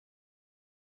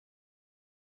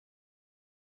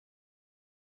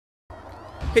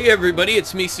Hey everybody,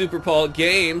 it's me,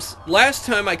 SuperPaulGames. Last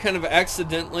time I kind of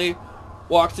accidentally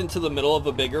walked into the middle of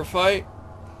a bigger fight.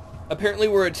 Apparently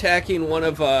we're attacking one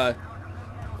of,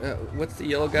 what's the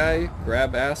yellow guy?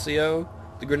 Grabasio?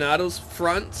 The Granados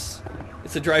fronts.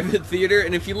 It's a drive-in theater,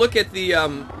 and if you look at the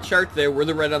chart there, we're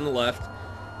the red on the left.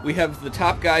 We have the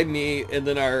top guy, me, and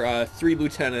then our 3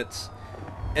 lieutenants.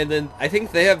 And then I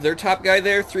think they have their top guy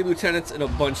there, 3 lieutenants, and a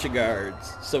bunch of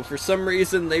guards. So for some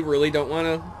reason, they really don't want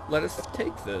to let us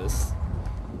take this.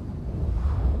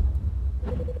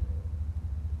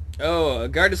 Oh, a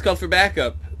guard is called for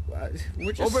backup.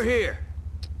 We're just over here.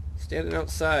 Standing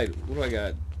outside. What do I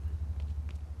got?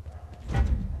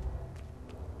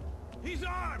 He's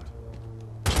armed.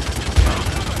 He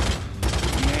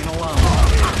ain't alone.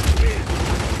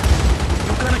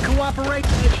 You gonna cooperate?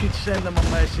 I should send them a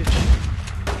message.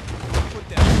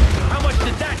 How much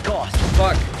did that cost?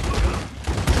 Fuck.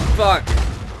 Fuck.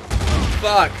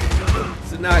 Fuck.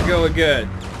 This is not going good.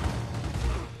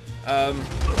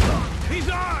 He's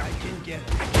armed. I didn't get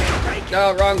it. I can't break it.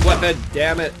 No, wrong weapon.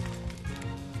 Damn it.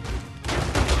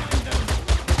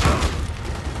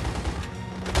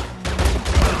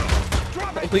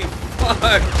 Holy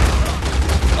fuck.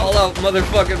 All out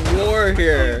motherfucking war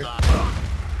here.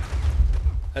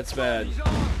 That's bad.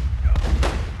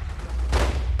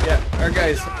 Yeah, alright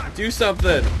guys, do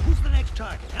something. Who's the next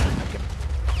target?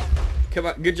 Come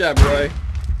on, good job, Roy.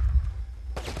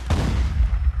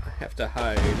 I have to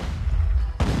hide.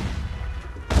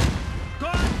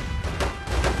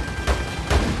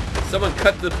 Someone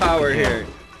cut the power here.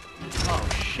 Oh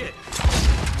shit.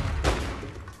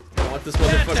 I want this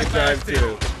motherfucking drive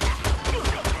too.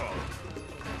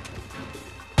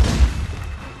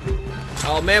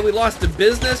 Oh man, we lost the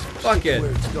business? Fuck it. Where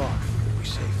it's dark. We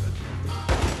safe.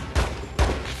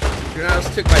 Granados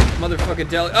took my motherfucking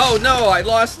deli. Oh no, I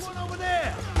lost. One over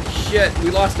there. Shit,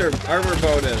 we lost our armor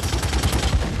bonus.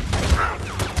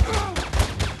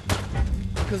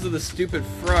 Because of the stupid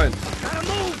front. Gotta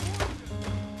move.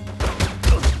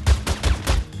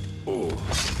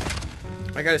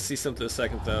 I gotta see something a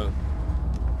second though.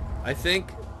 I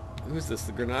think, who's this?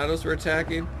 The Granados we're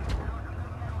attacking?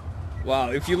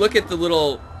 Wow, if you look at the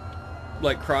little,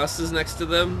 like, crosses next to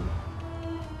them,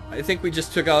 I think we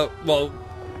just took out, well,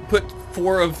 put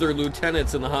 4 of their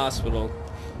lieutenants in the hospital.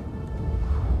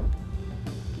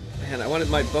 Man, I wanted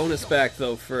my bonus back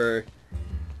though for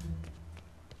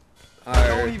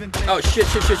our... Oh shit.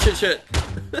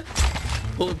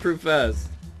 Bulletproof vest.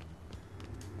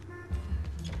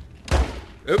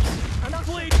 Oops.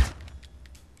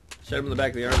 Shot him in the back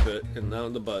of the armpit and now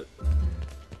in the butt.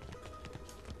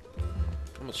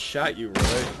 Almost shot you,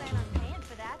 Roy.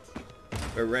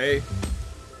 Or Ray.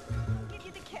 Give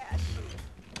you the cash.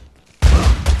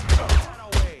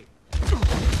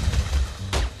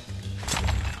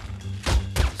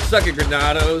 Suck it,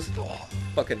 Granados.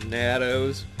 Fucking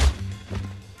Nados.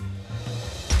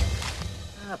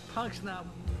 Ah, punk's now.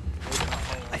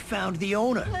 I found the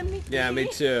owner. Yeah, me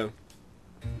too.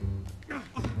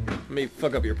 Let me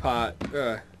fuck up your pot.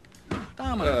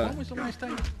 Dominic, when was the last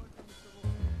time?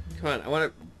 Come on, I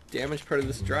want to damage part of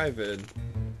this drive-in.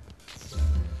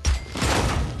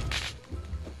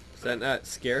 Does that not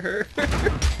scare her?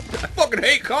 I fucking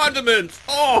hate condiments!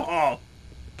 Oh!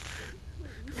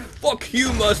 Fuck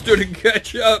you, mustard and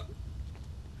ketchup!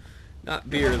 Not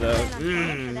beer, though.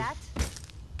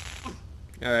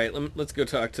 Alright, let's go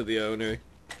talk to the owner.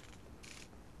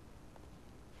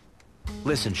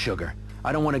 Listen, Sugar,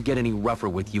 I don't want to get any rougher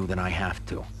with you than I have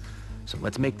to. So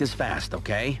let's make this fast,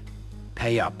 okay?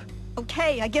 Pay up.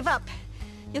 Okay, I give up.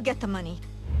 You'll get the money.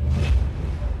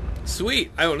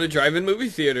 Sweet! I own a drive-in movie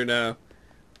theater now.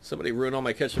 Somebody ruined all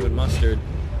my ketchup and mustard.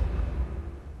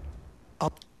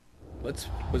 Up. Was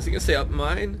he gonna say up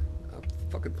mine? I'll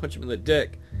fucking punch him in the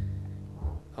dick.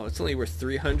 Oh, it's only worth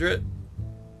 300?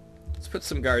 Let's put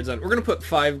some guards on. We're gonna put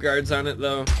 5 guards on it,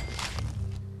 though.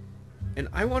 And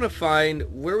I want to find...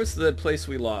 Where was the place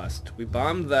we lost? We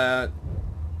bombed that.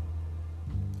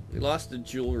 We lost a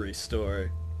jewelry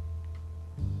store.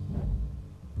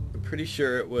 I'm pretty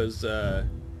sure it was,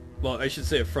 well, I should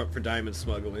say a front for diamond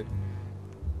smuggling.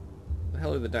 The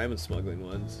hell are the diamond smuggling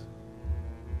ones?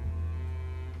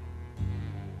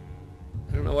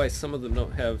 I don't know why some of them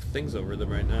don't have things over them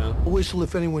right now. A whistle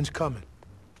if anyone's coming.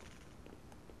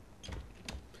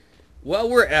 While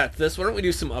we're at this, why don't we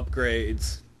do some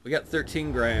upgrades? We got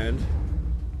 13 grand.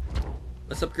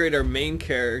 Let's upgrade our main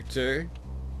character.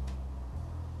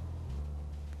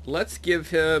 Let's give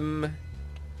him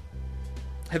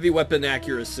heavy weapon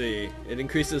accuracy. It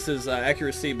increases his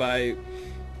accuracy by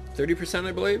 30%,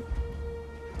 I believe.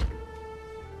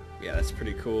 Yeah, that's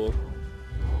pretty cool.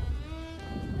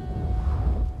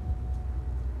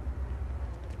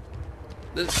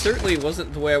 That certainly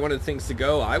wasn't the way I wanted things to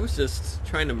go. I was just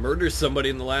trying to murder somebody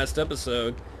in the last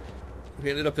episode. We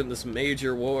ended up in this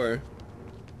major war.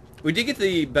 We did get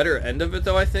the better end of it,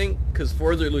 though, I think, because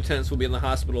 4 other lieutenants will be in the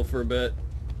hospital for a bit.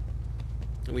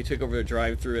 And we took over the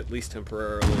drive-through, at least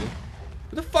temporarily.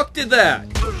 Who the fuck did that?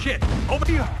 Oh, shit! Over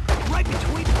here! Right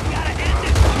between... We gotta end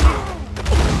it!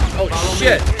 Oh,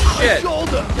 shit! Shit!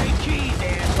 Shoulder! Say cheese,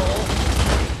 asshole!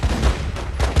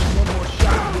 One more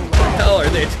shot. What the hell? Are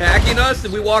they attacking us?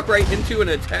 Did we walk right into an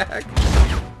attack?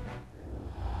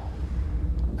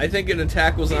 I think an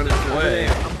attack was on its way.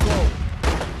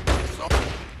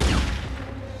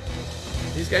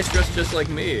 These guys dress just like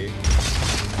me.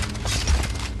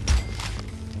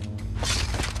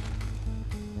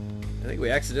 I think we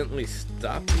accidentally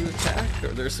stopped an attack, or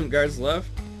there's some guards left.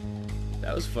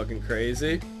 That was fucking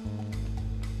crazy.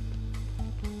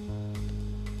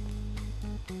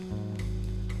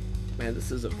 Man,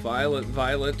 this is a violent,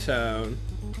 violent town.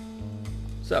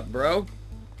 What's up, bro?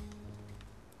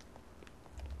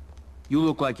 You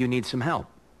look like you need some help.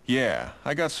 Yeah,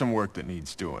 I got some work that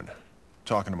needs doing.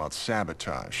 Talking about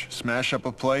sabotage. Smash up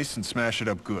a place and smash it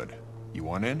up good. You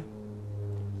want in?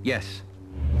 Yes.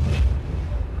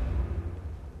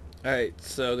 Alright,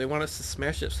 so they want us to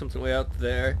smash up something way out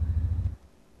there.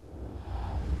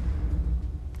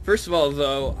 First of all,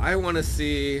 though, I want to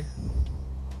see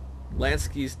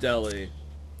Lansky's Deli.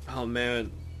 Oh,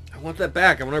 man. I want that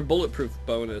back. I want our bulletproof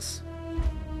bonus.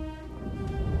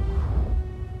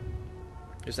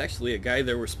 There's actually a guy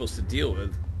there we're supposed to deal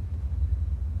with.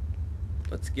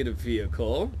 Let's get a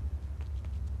vehicle.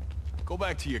 Go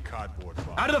back to your cardboard box.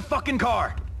 Out of the fucking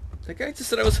car! That guy just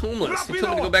said I was homeless. He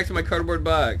told me to go back to my cardboard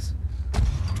box.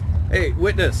 Hey,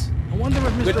 witness. I wonder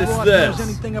if Mr. Witness Roth this. knows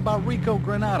anything about Rico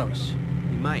Granados.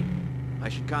 He might. I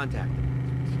should contact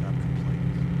him. Stop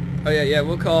complaining. Oh yeah,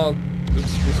 we'll call...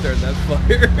 Oops, we started that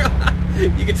fire.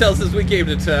 You can tell since we came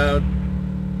to town.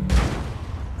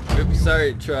 Oops,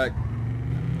 sorry, truck.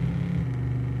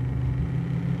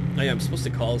 Oh yeah, I'm supposed to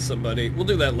call somebody. We'll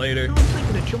do that later. I'm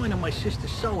thinking of joining my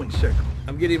sister's sewing circle.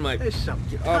 I'm getting my... There's some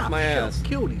Get off my top-shelf ass.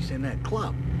 cuties in that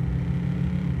club.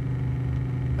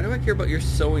 Why do I care about your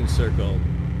sewing circle?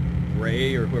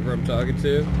 Ray or whoever I'm talking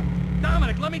to?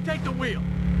 Dominic, let me take the wheel.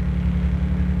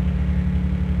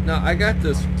 No, I got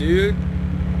this, dude.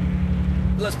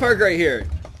 Let's park right here.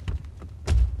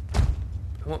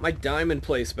 I want my diamond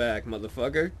place back,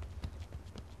 motherfucker.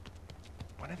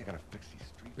 When are they gonna fix these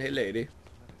streets? Hey, lady.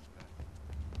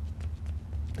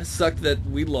 It sucked that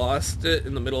we lost it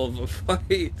in the middle of a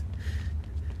fight.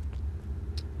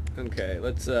 Okay,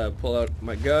 let's pull out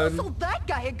my gun. Sold that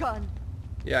guy a gun.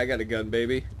 Yeah, I got a gun,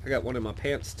 baby. I got one in my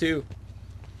pants, too.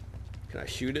 Can I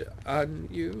shoot it on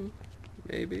you?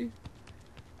 Maybe?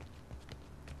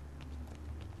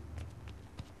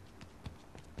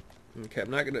 Okay,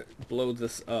 I'm not gonna blow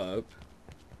this up.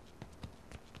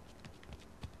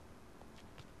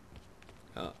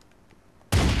 Oh.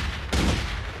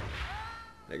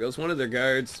 There goes one of their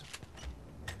guards.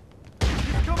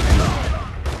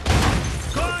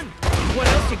 Gun! What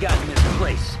else you got in this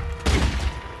place?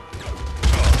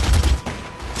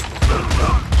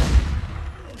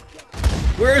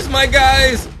 Where's my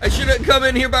guys? I shouldn't come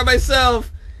in here by myself.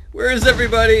 Where is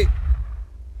everybody?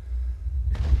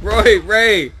 Roy,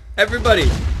 Ray, everybody.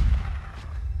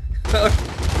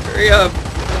 Hurry up.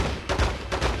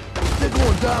 They're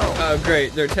going down. Oh,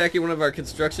 great. They're attacking one of our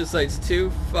construction sites,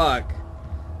 too? Fuck.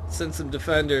 Send some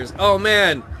defenders. Oh,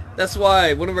 man. That's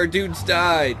why. One of our dudes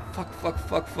died. Fuck, fuck,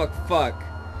 fuck, fuck, fuck.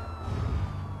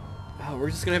 Oh, we're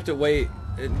just gonna have to wait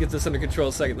and get this under control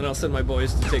a second, then I'll send my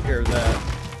boys to take care of that.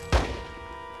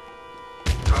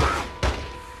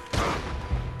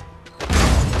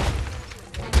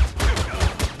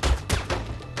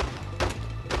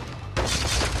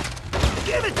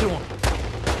 Give it to him.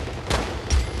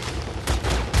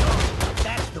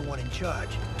 That's the one in charge.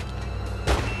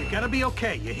 You gotta be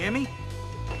okay, you hear me?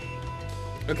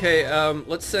 Okay,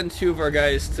 let's send 2 of our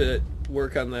guys to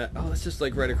work on that. Oh, that's just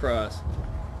like right across.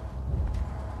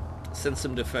 Send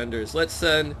some defenders. Let's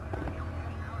send...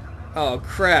 Oh,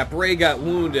 crap. Ray got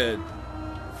wounded.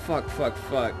 Fuck, fuck,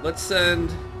 fuck. Let's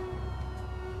send...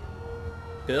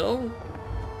 Bill?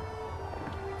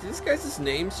 Did these guys'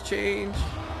 names change?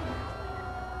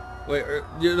 Wait,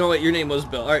 you know what? Your name was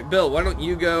Bill. Alright, Bill, why don't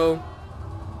you go...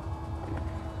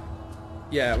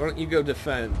 Yeah, why don't you go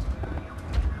defend?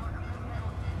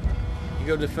 You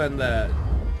go defend that.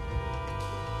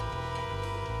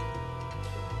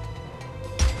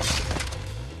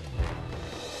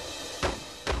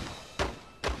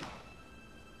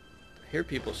 I hear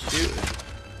people shooting.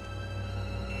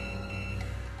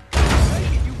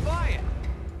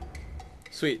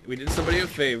 Sweet, we did somebody a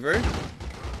favor. I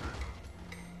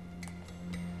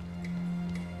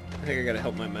think I gotta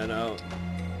help my men out.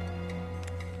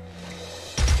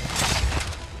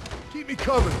 Keep me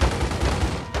covered.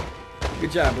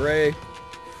 Good job, Ray.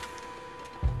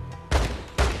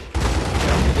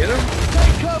 Get him?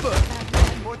 Take cover.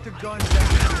 Put the gun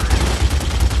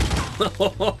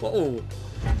down.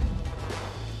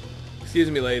 Excuse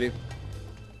me, lady.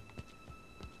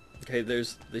 Okay, they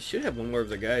should have one more of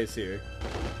the guys here.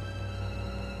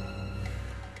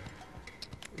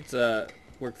 Let's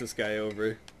work this guy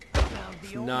over.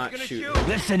 Let's not shoot him.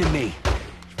 Listen to me.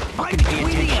 Right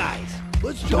between the eyes.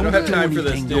 Let's I jump don't have in. time for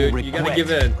this, dude. You gotta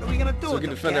give in. What are we gonna do So we with can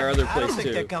them, defend Cap? our other I don't place, think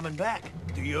too. they're coming back.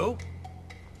 Do you?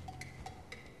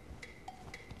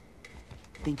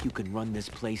 Think you can run this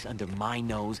place under my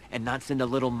nose and not send a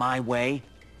little my way?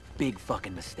 Big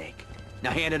fucking mistake.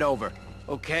 Now hand it over.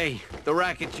 Okay, the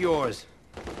racket's yours.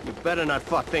 You better not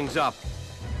fuck things up.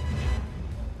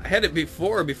 I had it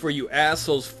before you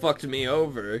assholes fucked me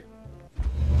over.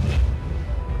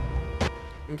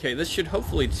 Okay, this should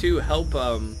hopefully too help.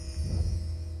 We're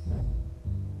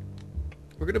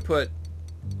gonna put.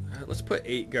 Let's put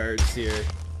 8 guards here.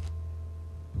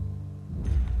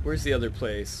 Where's the other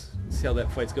place? Let's see how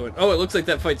that fight's going. Oh, it looks like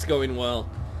that fight's going well.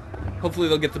 Hopefully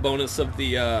they'll get the bonus of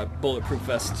the bulletproof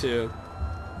vest too.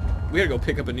 We gotta go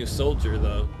pick up a new soldier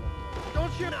though.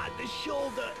 Don't shoot at the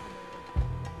shoulder.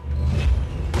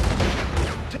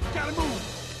 Gotta move.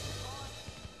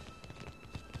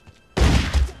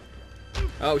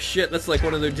 Oh shit, that's like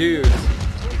one of their dudes.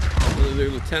 One of their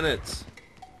lieutenants.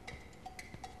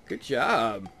 Good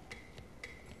job.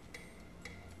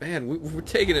 Man, we're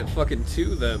taking it fucking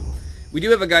to them. We do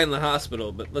have a guy in the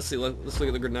hospital, but let's see, let's look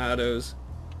at the Granados.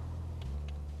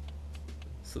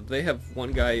 So they have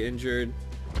one guy injured.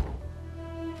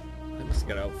 They must have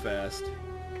got out fast.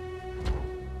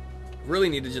 Really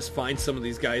need to just find some of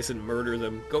these guys and murder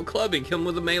them. Go clubbing, kill them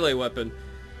with a melee weapon.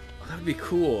 Oh, that would be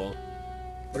cool.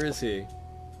 Where is he?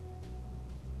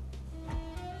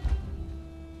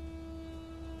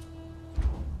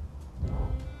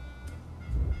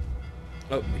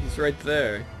 Oh, he's right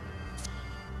there.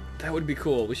 That would be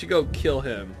cool. We should go kill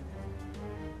him.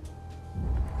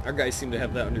 Our guys seem to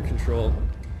have that under control.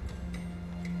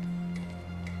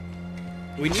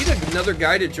 We need another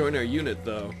guy to join our unit,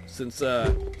 though, since,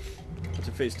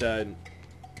 what's-her-face died.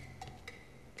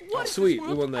 What Oh, is sweet, this, we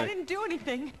Wolf? won I that. didn't do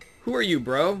anything. Who are you,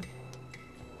 bro?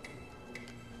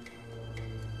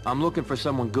 I'm looking for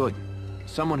someone good.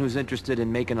 Someone who's interested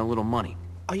in making a little money.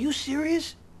 Are you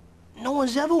serious? No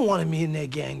one's ever wanted me in their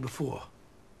gang before.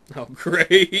 Oh,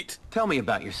 great. Tell me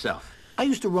about yourself. I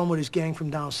used to run with this gang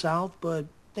from down south, but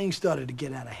things started to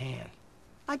get out of hand.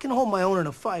 I can hold my own in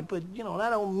a fight, but, you know, that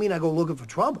don't mean I go looking for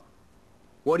trouble.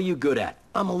 What are you good at?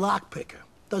 I'm a lockpicker.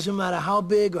 Doesn't matter how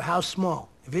big or how small.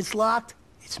 If it's locked,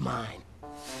 it's mine.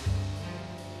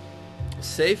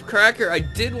 Safe cracker? I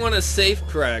did want a safe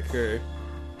cracker.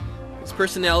 His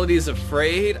personality is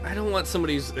afraid. I don't want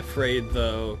somebody who's afraid,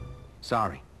 though.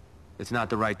 Sorry. It's not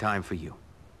the right time for you.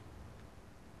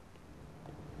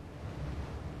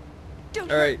 Don't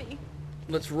All right. hurt me.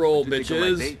 Let's roll,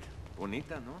 bitches.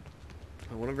 Bonita, no?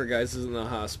 Oh, one of our guys is in the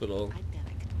hospital. I bet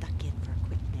I could duck in for a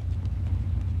quick nip.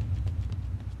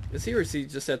 Is he or is he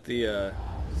just at the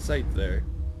site there?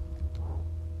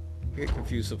 I get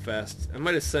confused so fast. I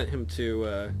might have sent him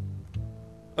to...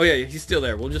 Oh yeah, he's still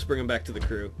there. We'll just bring him back to the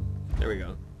crew. There we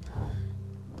go.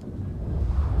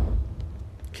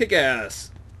 Kick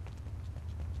ass!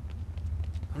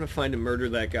 I'm gonna find and murder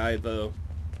that guy, though.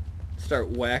 Start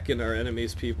whacking our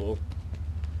enemies' people.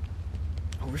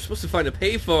 Oh, we're supposed to find a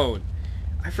payphone!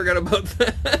 I forgot about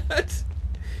that!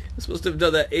 I'm supposed to have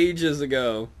done that ages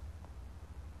ago.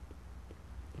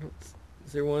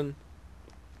 Is there one?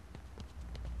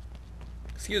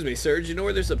 Excuse me, sir. Do you know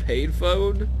where there's a paid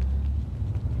phone?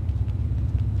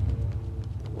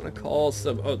 I want to call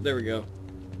some... Oh, there we go.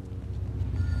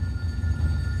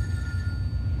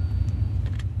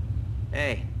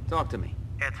 Hey, talk to me.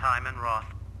 It's Hyman Roth.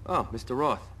 Oh, Mr.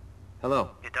 Roth.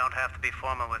 Hello. You don't have to be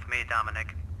formal with me,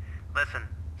 Dominic. Listen,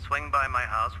 swing by my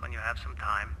house when you have some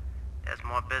time. There's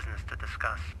more business to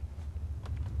discuss.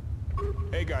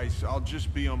 Hey guys, I'll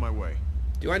just be on my way.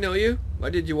 Do I know you? Why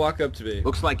did you walk up to me?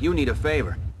 Looks like you need a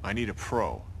favor. I need a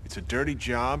pro. It's a dirty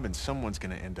job and someone's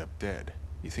gonna end up dead.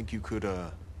 You think you could,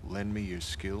 lend me your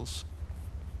skills?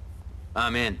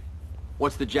 I'm in.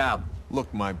 What's the job?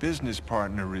 Look, my business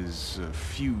partner is a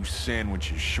few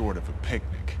sandwiches short of a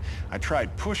picnic. I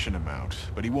tried pushing him out,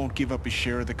 but he won't give up his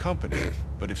share of the company.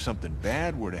 But if something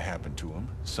bad were to happen to him,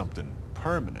 something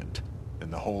permanent, then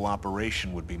the whole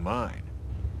operation would be mine.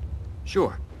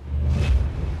 Sure.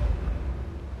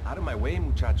 Out of my way,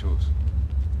 muchachos.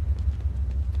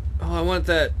 Oh, I want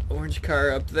that orange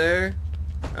car up there.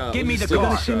 Oh, Give me the still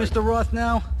car. truck. See Mr. Roth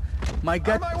now? My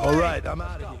gut. All right, I'm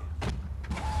out of here.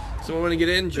 Someone want to get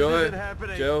in? Joe? isn't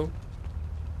happening.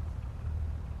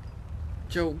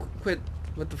 Joe, quit.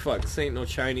 What the fuck? This ain't no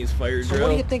Chinese fire So drill.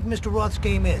 what do you think Mr. Roth's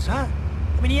game is, huh?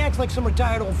 I mean, he acts like some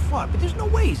retired old fart, but there's no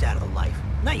way he's out of the life.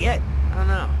 Not yet. I don't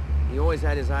know. He always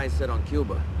had his eyes set on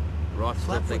Cuba. Roth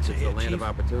still Flatfoot's thinks it's here, the land Chief. of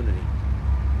opportunity.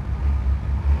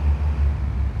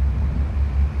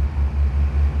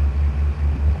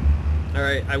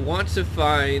 Alright, I want to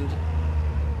find...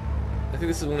 I think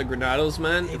this is one of Granato's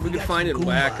men. Hey, If we could got find some and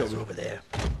whack Goombas him. over there.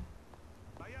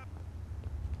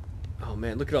 Oh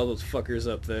man, look at all those fuckers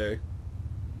up there.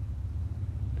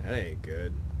 That ain't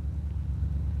good.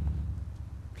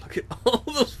 Look at all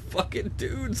those fucking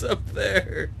dudes up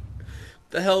there. What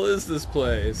the hell is this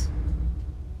place?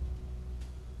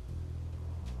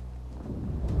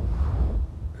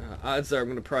 Odds are I'm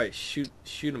gonna probably shoot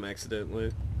him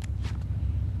accidentally.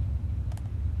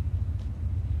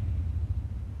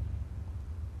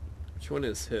 Which one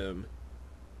is him?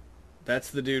 That's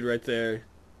the dude right there.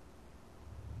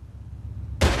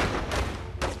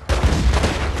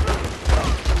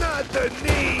 Not the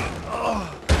knee!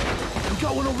 Oh, I'm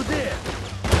going over there.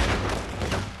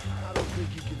 I don't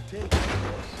think you can take it,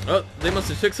 boss. Oh, they must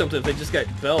have took something if they just got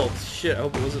belts. Shit, I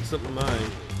hope it wasn't something of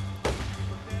mine.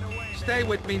 Stay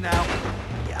with me now.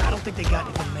 Yeah, I don't think they got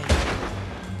anything made.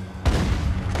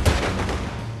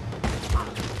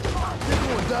 They're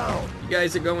going down. You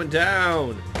guys are going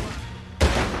down.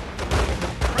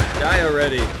 Die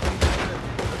already.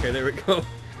 Okay, there we go.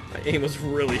 My aim was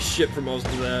really shit for most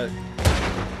of that.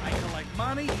 I collect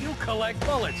money, you collect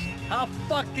bullets. How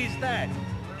fucked is that?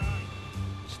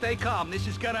 Stay calm, this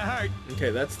is gonna hurt.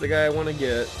 Okay, that's the guy I want to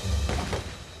get.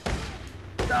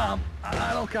 Dom,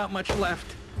 I don't got much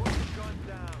left.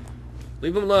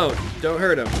 Leave him alone. Don't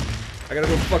hurt him. I gotta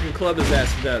go fucking club his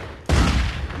ass to death.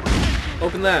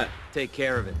 Open that. Take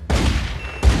care of it.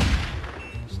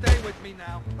 Stay with me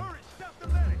now. Hurry, stop the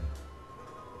medic.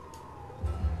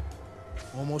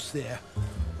 Almost there.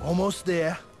 Almost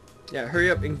there. Yeah, hurry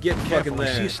up and get fucking Careful, I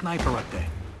see there. a sniper up there.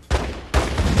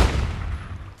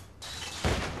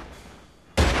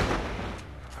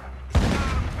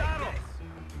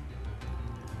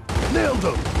 Nailed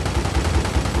him.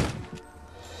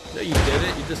 No, you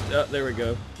didn't. You just... Oh, there we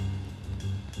go.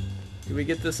 Can we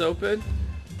get this open?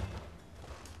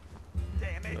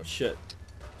 Damn it. Oh, shit.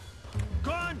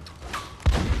 Gun!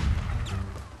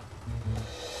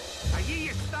 I hear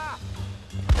you, stop!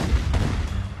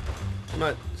 Come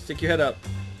on, stick your head up.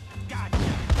 Gotcha!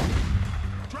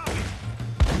 Drop it!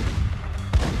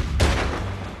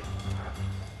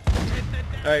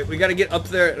 Alright, we gotta get up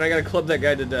there and I gotta club that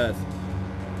guy to death.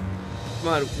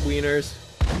 Come on, wieners.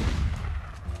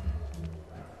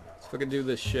 Let's fucking do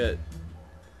this shit.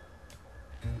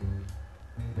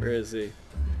 Where is he?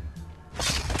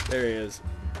 There he is.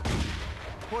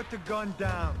 Put the gun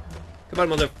down.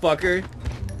 Come on, motherfucker.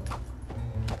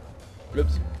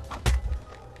 Oops.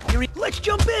 Let's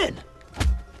jump in.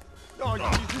 Oh,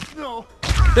 Jesus, no!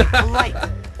 Right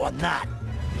or not.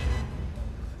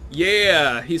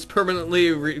 Yeah, he's permanently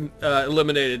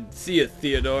eliminated. See ya,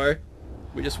 Theodore.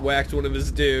 We just whacked one of his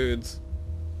dudes.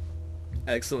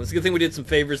 Excellent. It's a good thing we did some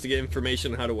favors to get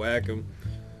information on how to whack him.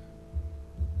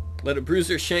 Let a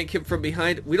bruiser shank him from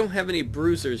behind. We don't have any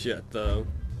bruisers yet, though.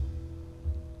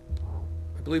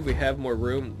 I believe we have more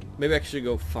room. Maybe I should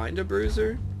go find a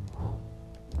bruiser?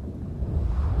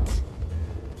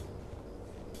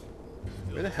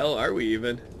 Where the hell are we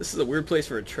even? This is a weird place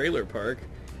for a trailer park.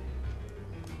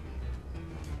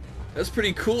 That's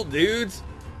pretty cool, dudes.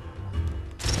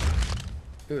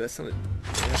 Ooh, that sounded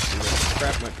nasty. That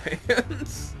crap my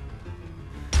pants.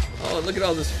 Oh, look at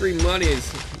all this free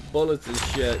monies, bullets and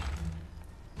shit.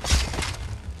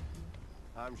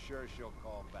 I'm sure she'll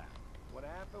call back. What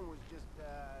happened was just,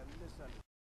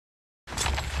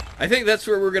 misunderstanding. I think that's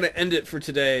where we're gonna end it for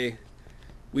today.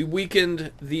 We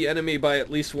weakened the enemy by at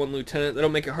least one lieutenant. That'll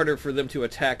make it harder for them to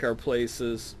attack our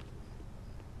places.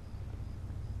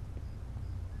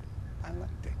 I like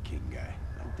that king guy.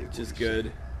 Which is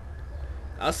good.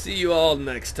 I'll see you all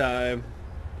next time.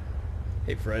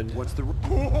 Hey, friend. What's the...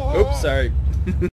 Oops, sorry.